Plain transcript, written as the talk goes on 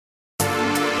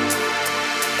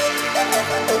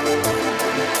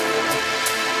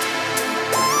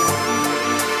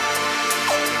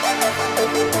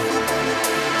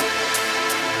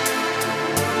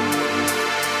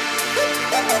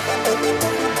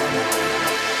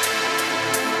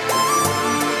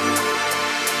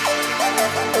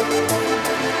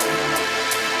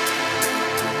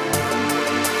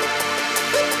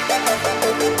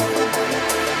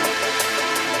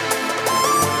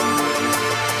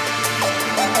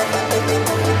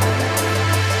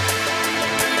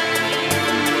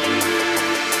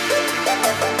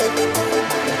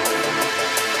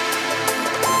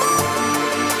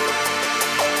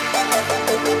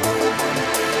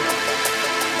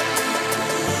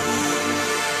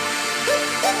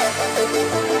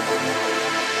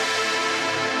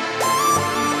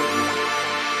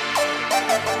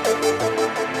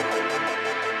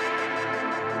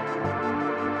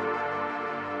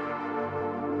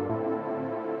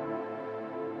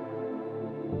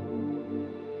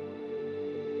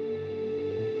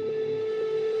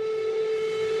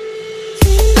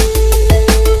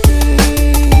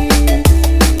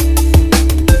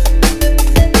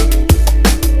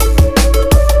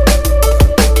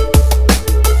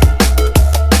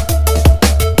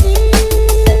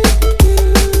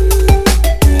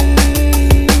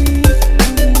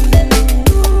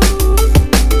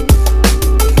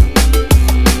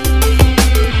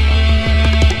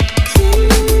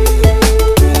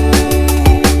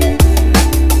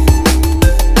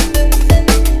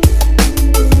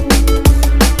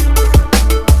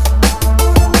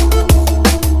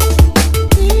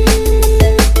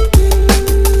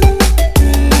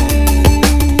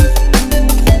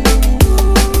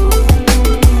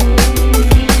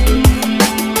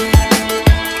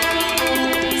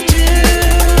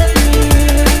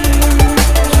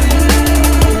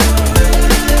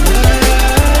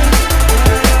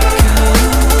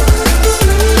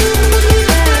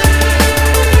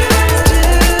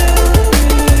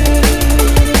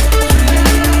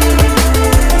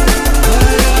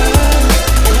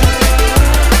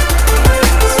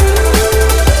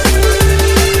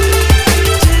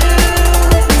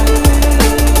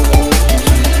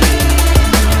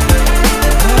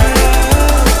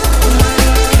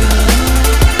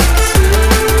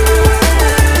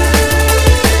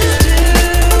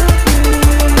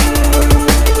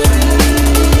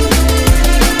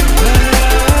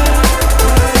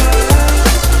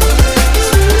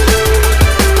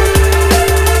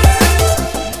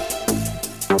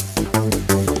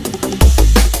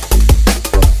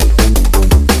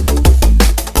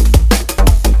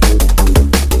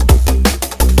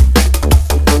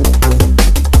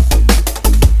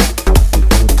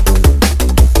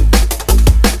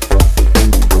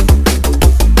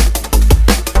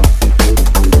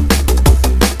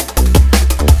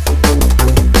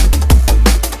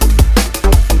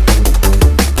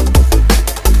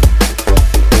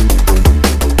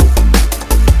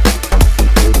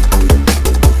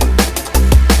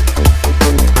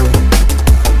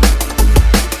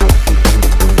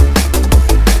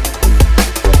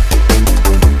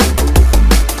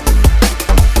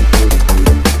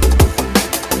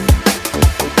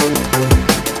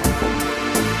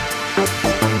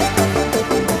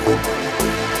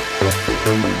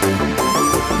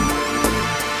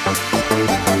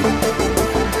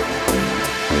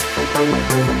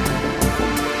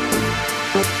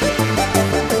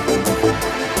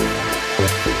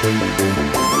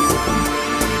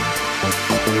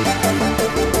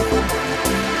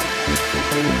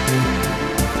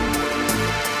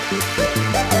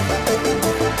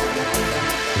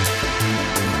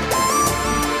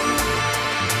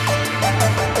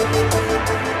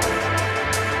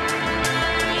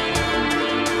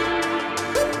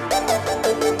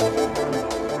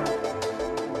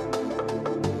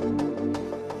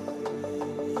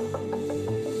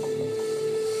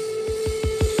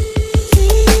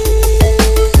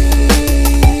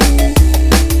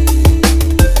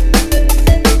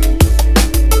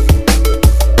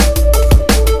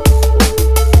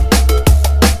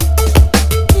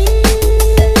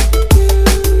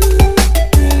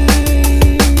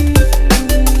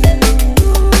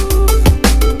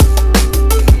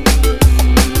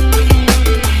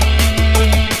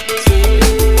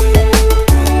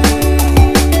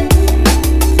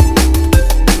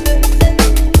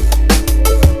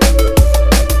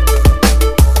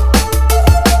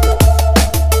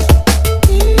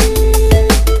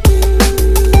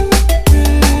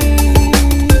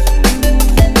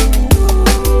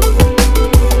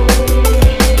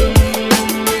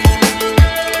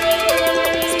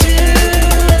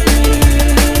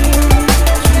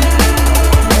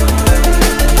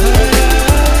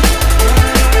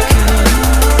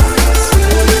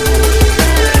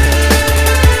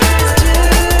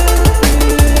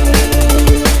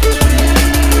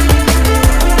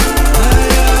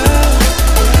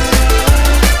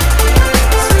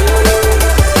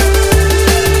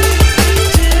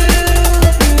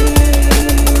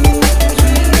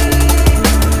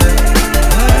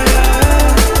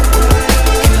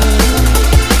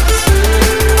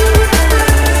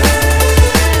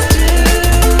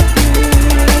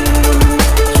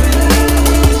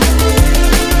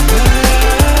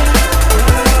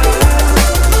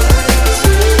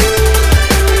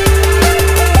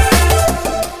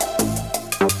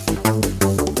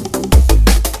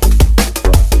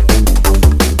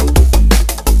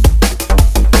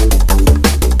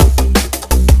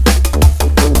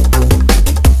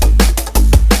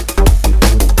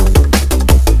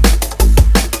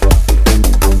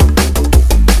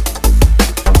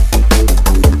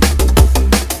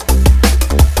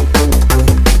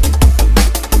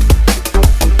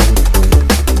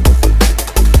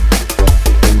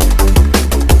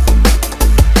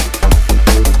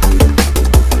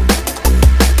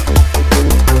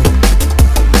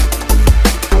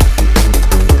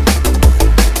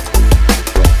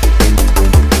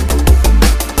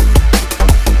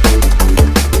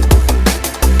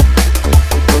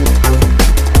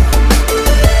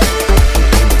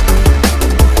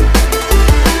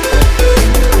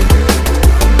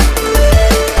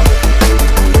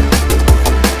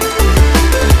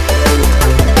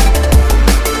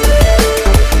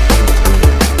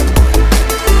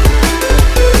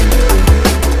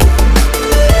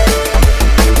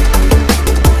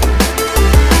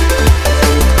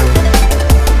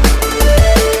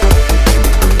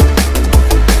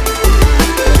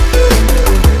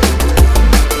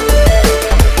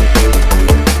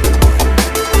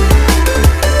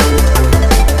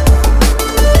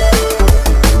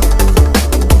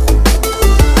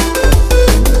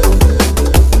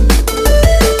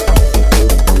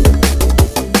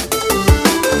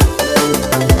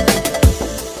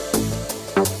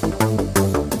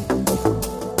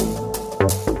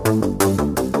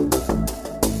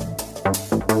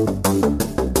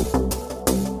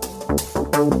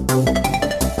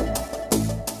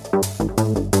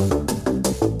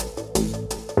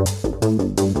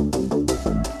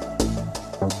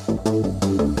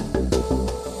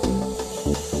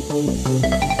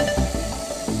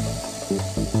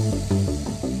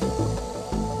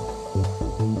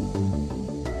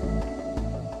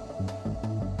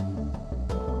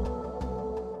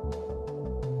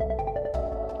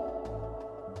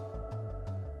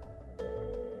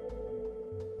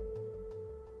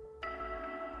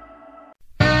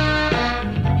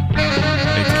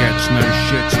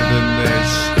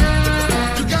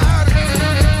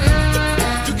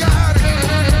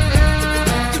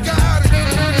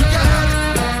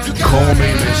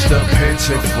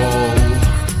pitiful.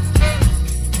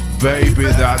 Baby,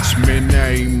 that's my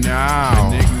name now.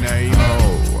 My nickname.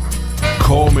 Oh,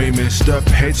 call me Mr.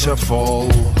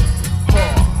 Pitiful.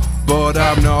 But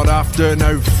I'm not after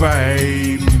no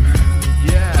fame.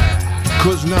 Yeah.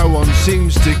 'Cause no one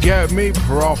seems to get me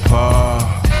proper.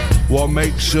 What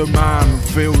makes a man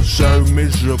feel so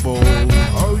miserable?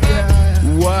 Oh yeah.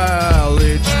 Well,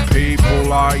 it's people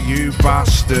like you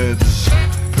bastards.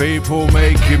 People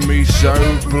making me so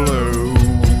blue.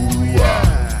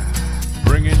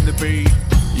 Bringing the beat.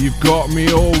 You've got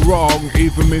me all wrong,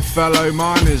 even me fellow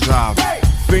miners have.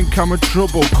 Think I'm a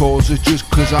trouble causer just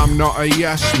 'cause I'm not a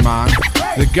yes man.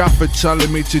 The gaffer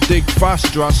telling me to dig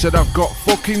faster, I said I've got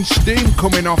fucking steam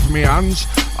coming off me hands.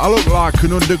 I look like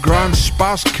an underground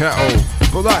spaz kettle,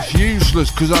 but that's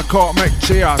useless 'cause I can't make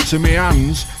tea out of me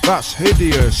hands. That's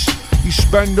hideous. You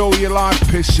spend all your life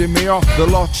pissing me off, the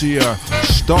lot of you.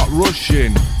 Stop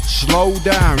rushing, slow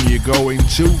down, you're going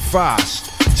too fast.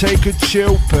 Take a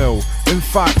chill pill, in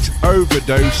fact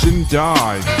overdose and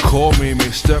die. Call me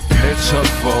Mr.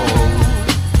 Pitiful.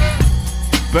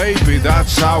 Baby,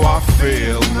 that's how I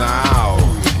feel now.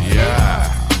 Yeah,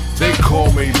 they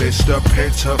call me Mr.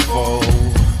 Pitiful.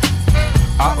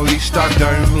 At least I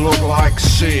don't look like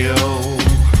Seal.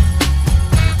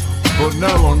 But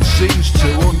no one seems to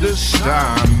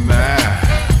understand me,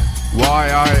 why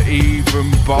I even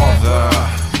bother.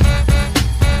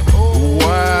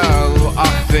 Well, I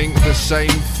think the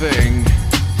same thing,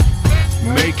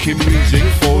 making music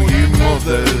for you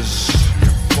mothers.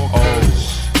 Oh,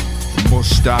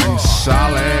 Mustang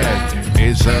Salad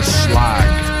is a slag,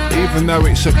 even though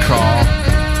it's a car.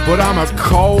 But I'm a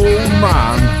cold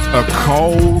man, a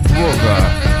cold brother,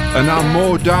 and I'm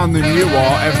more down than you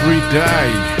are every day.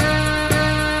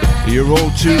 You're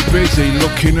all too busy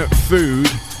looking at food.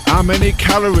 How many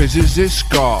calories has this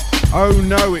got? Oh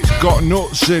no, it's got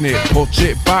nuts in it. Put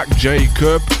it back,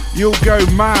 Jacob. You'll go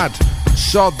mad.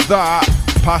 Sod that.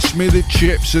 Pass me the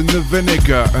chips and the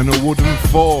vinegar and a wooden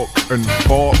fork and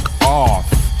fork off.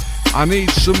 I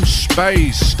need some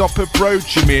space. Stop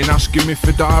approaching me and asking me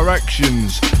for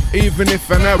directions. Even if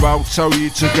I know I'll tell you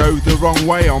to go the wrong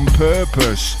way on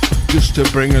purpose, just to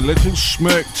bring a little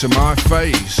smirk to my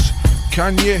face.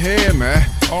 Can you hear me?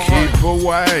 All Keep right.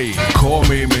 Away. Call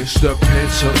me Mr.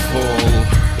 Pitiful.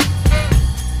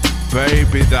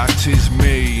 Baby, that is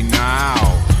me now.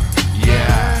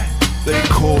 Yeah, they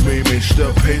call me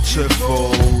Mr.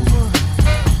 Pitiful.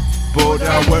 But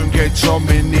I won't get on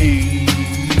my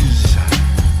knees,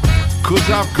 'cause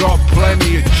I've got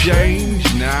plenty of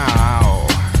change now,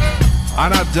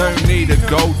 and I don't need a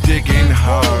gold digging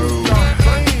hoe.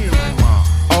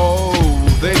 Oh,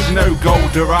 there's no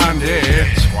gold around here.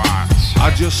 I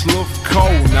just love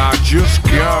coal, now just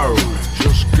go.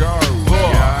 Just go.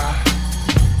 But,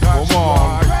 come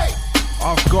on,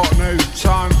 I've got no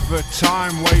time for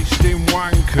time-wasting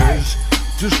wankers.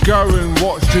 Just go and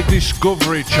watch the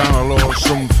Discovery Channel or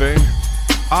something.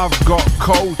 I've got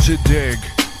coal to dig.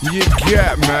 You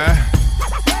get me?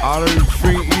 I don't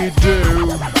think you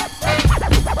do.